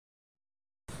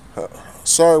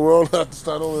Sorry, world, I have to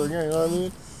start over again. You know what I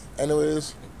mean?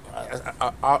 Anyways,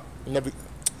 I never.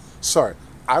 Sorry,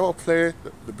 I will play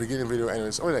the beginning video.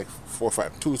 Anyways, only like 4,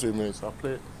 5, 2, 3 minutes. I'll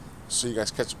play it so you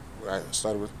guys catch what I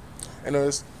started with.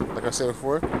 Anyways, like I said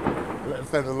before, let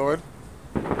thank the Lord,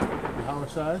 Yahweh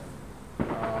Shai.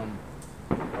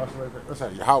 Also, like,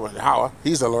 sorry, Yahweh.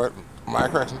 He's the Lord. My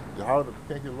correction. Yahweh, the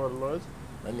King of the Lord of Lords,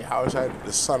 and Yahweh Shai,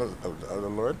 the Son of the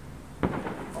Lord.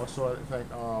 Also, I thank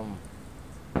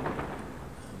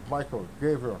Michael,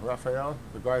 Gabriel, Raphael,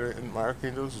 the guardian in my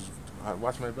archangels, who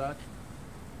watch my back.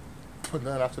 But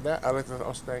then after that, I'd like to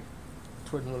also thank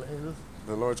Twin Little Angels,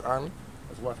 the Lord's army,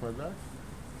 that's watch my back,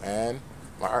 and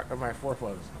my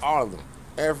forefathers, all of them,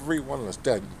 every one of us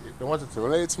dead. The ones that are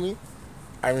related to me,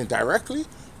 I mean directly,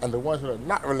 and the ones that are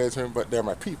not related to me, but they're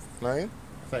my people. You know what I mean?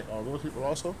 I thank all those people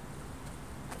also.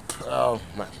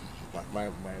 My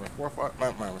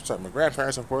forefathers, my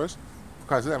grandparents, of course,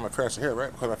 because then my parents are here,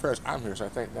 right? Because my parents, I'm here, so I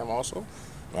thank them also.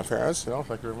 My parents, thank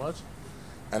you very much.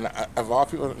 And of all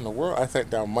people in the world, I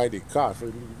thank the Almighty God for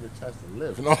giving me a chance to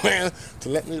live. You know what I mean? To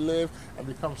let me live and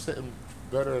become something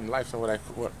better in life than what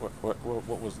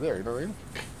was there. You know what I mean?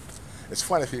 It's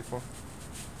funny, people.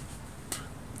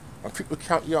 When people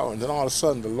count you out, and then all of a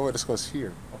sudden the Lord just goes,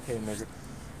 "Here, okay, nigga,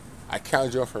 I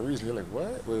counted you out for a reason." You're like,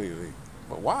 "What? Wait.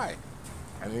 But why?"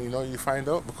 And then you find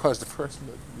out because the person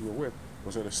that you were with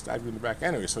was going to stab you in the back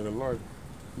anyway. So the Lord,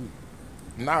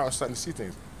 now I'm starting to see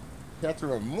things. You have to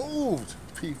remove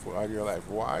people out of your life.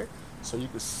 Why? So you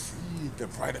could see the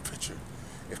brighter picture.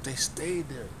 If they stayed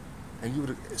there, and you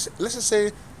would, let's just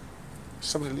say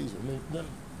somebody leaves you.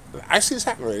 I see this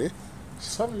happen already.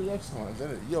 Somebody left someone,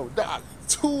 then yo, dog,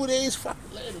 2 days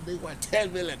fucking later, they want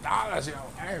 $10 million, yo.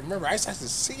 I remember, I started to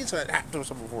see something that happened to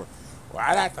someone before. Well,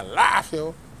 I'd have to laugh,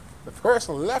 yo. The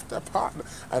person left their partner,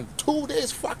 and 2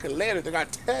 days fucking later, they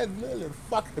got $10 million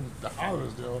fucking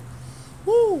dollars, yo.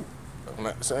 Woo!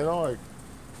 So, like,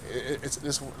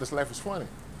 this life is funny.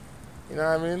 You know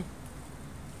what I mean?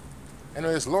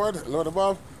 Anyways, Lord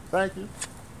above, thank you.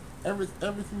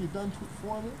 Everything you've done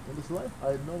for me in this life,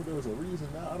 I know there was a reason.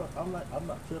 Now I'm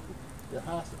not tripping. It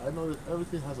has to. I know that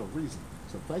everything has a reason.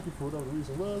 So thank you for whatever the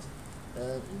reason was.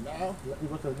 And now let me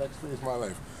go to the next phase of my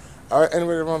life. All right,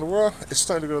 anyway, around the world, it's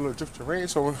starting to get a little drip to rain.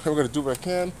 So we're gonna do what I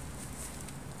can.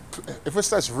 If it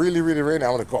starts really raining,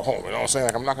 I'm gonna go home. You know what I'm saying?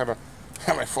 Like I'm not gonna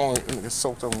have my phone and get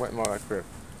soaked up and wet and all that crap.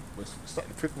 But it's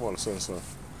starting to pick up all of a sudden. So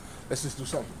let's just do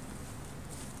something.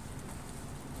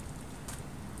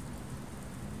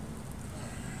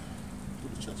 Do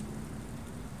the chest.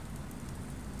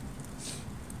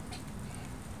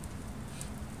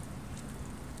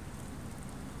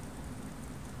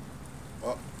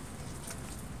 Oh,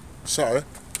 sorry.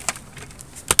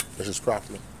 This is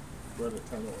properly. Brother,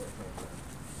 time over.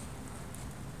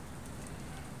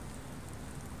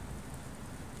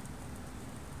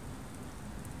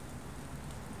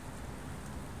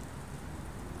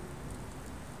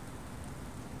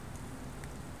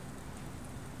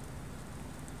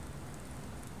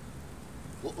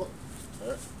 All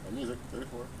right, my music,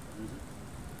 34, music.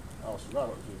 I almost forgot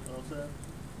about this, you know what I'm saying?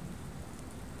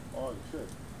 Oh, shit.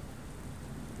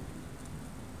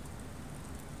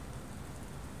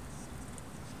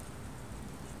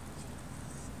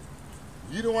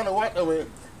 You don't want to walk away.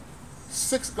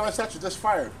 6 gunshots you just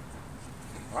fired.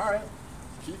 All right,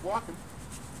 keep walking.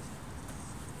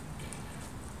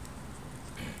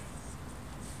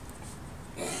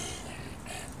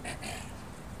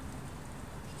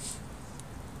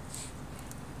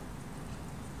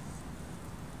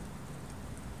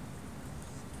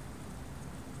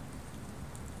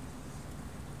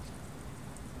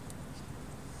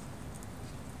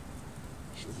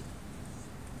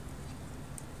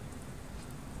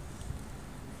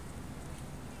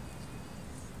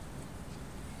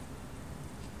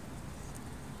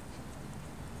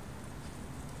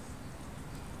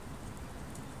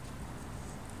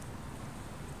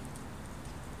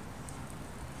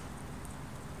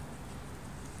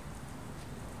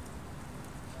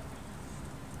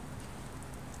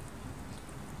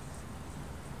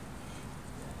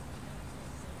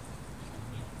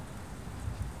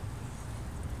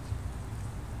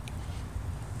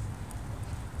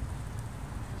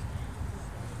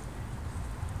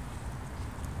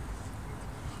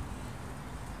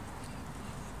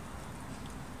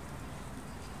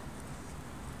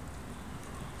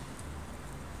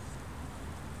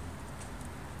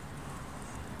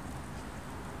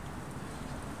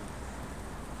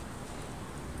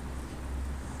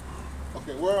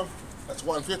 Okay, well, that's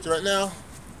 150 right now.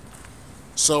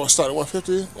 So I started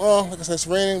 150. Well, like I said, it's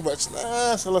raining, but it's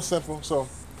a little simple. So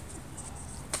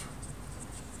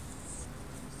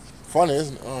funny,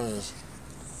 isn't it? Oh, it is.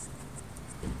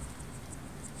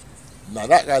 Now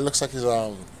that guy looks like he's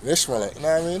an Ishmaelite. You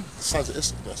know what I mean? The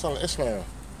son of Ishmael.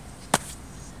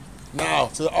 Now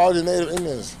to all the native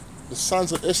Indians, the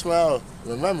sons of Ishmael.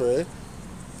 Remember,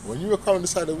 when you were coming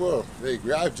this side of the world, they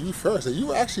grabbed you first. And you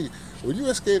were actually, when you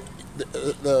escaped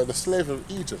the slavery of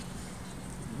Egypt,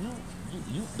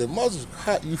 the Muslims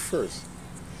caught you first.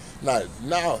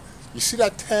 Now, you see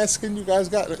that tan skin you guys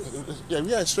got? Yeah,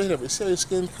 we had straight up. You see your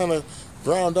skin kind of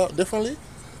browned out differently?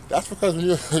 That's because when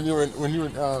you were in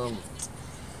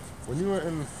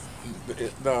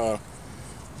the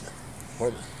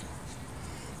what,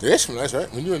 the Ishmaelites,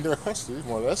 right? When you were in their custody,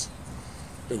 more or less,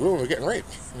 the women were getting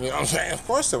raped. You know what I'm saying? Of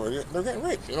course they were. They're getting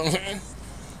raped. You know what I'm saying?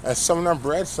 And some of them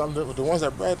bred, some of the ones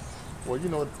that bred, well, you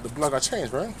know, the blood got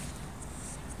changed, right?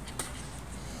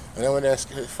 And then when they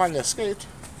finally escaped,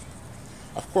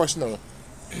 of course, you know,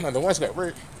 the ones that got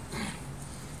raped,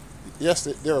 yes,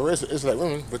 they were raised with Israelite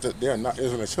women, but they are not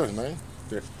Israelite children, right?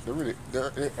 They're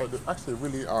actually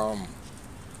really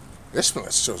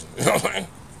Ishmaelite children. You know what I'm saying?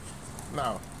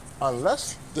 Now,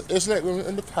 unless the Israelite women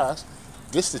in the past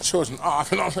dish the children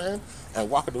off, you know what I'm saying, and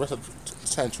walk with the rest of the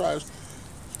 10 tribes,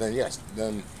 then yes,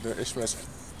 then the Ishmaelites,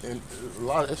 and a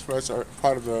lot of Ishmaelites are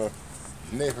part of the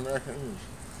Native American Indians.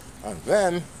 And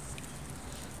then,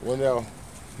 when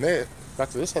they got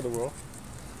to this side of the world,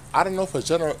 I don't know if it's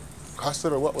general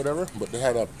custody or whatever, but they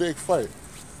had a big fight.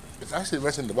 It's actually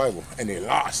mentioned in the Bible, and they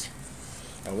lost.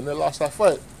 And when they lost that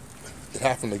fight, it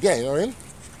happened again, you know what I mean?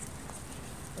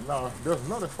 And now, there's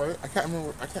another fight, I can't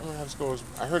remember how this goes.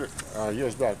 I heard it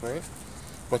years back, right?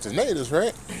 But the natives,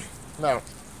 right? Now,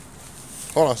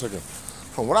 hold on a second.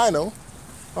 From what I know,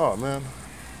 oh man.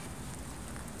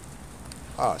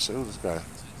 Ah, shit, who's this guy?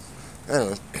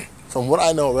 Anyways, from what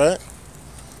I know, right?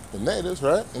 The natives,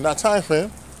 right? In that time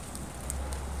frame,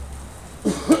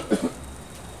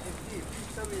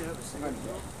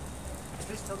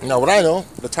 now what I know,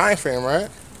 the time frame, right?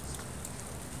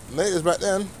 Natives back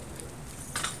then.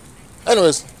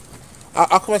 Anyways,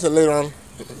 I'll come back to it later on.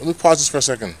 Let me pause this for a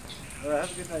second. All right,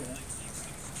 have a good night, man.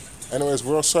 Anyways,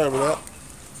 we're sorry about that.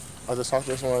 I'll just talk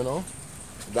to this one I know.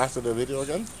 Back to the video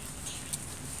again.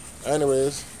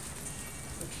 Anyways,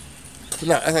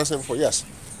 now, as I said before, yes.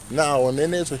 Now, when the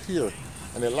natives were here,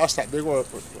 and they lost that big war,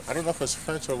 I don't know if it's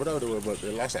French or whatever they were, but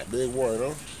they lost that big war, you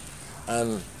know?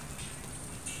 And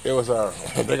it was,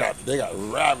 they got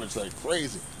ravaged like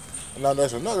crazy. And now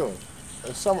there's another one.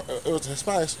 And it was the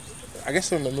Hispanics, I guess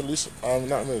they're in the Middle East, not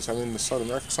Middle East, I mean in South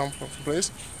America, some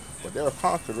place, but they were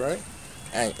conquered, right?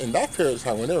 And in that period of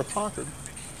time, when they were conquered,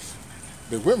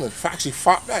 the women actually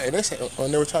fought back, and they said,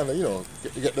 when they were trying to, you know,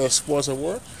 get the spoils of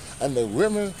war, and the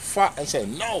women fought and said,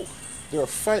 no, they were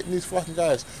fighting these fucking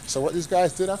guys. So what these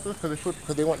guys did after,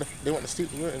 because they want to steal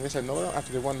the women, and they said no,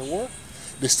 after they won the war,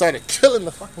 they started killing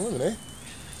the fucking women, eh?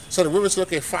 So the women said,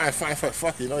 okay, fine,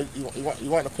 fuck you know, you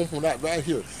want the pum pum that bad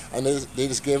here, and they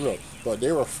just gave it up. But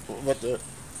the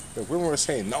women were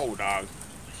saying no, dog,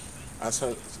 and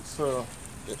so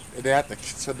they had to,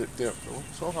 so the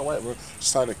white women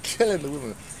started killing the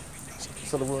women.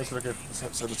 So the women said, okay,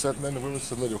 so then the women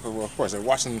submitted, because well, of course they're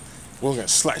watching women get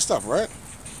sliced up, right?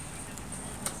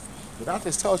 But that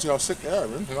just tells you how sick they are,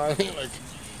 man. You know what I mean? Like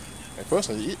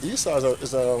personally, Esau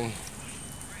is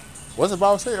what's the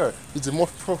Bible say? He's the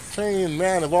most profane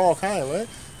man of all kind, right?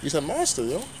 He's a monster,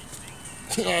 yo.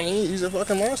 You know what I mean? He's a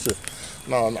fucking monster.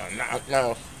 No.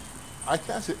 I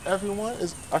can't say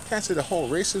I can't say the whole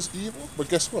race is evil, but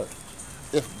guess what?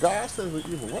 If God says we're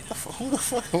evil, who the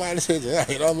fuck am I to say that?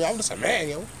 You know what I mean? I'm just a man,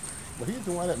 yo. But he's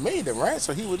the one that made them, right?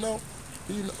 So he would know.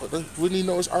 Wouldn't he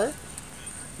know his art?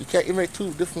 You can't even make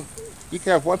two different. You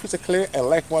can have one piece of clay and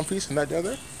like one piece and not the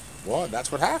other. Well,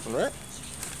 that's what happened, right?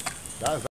 That's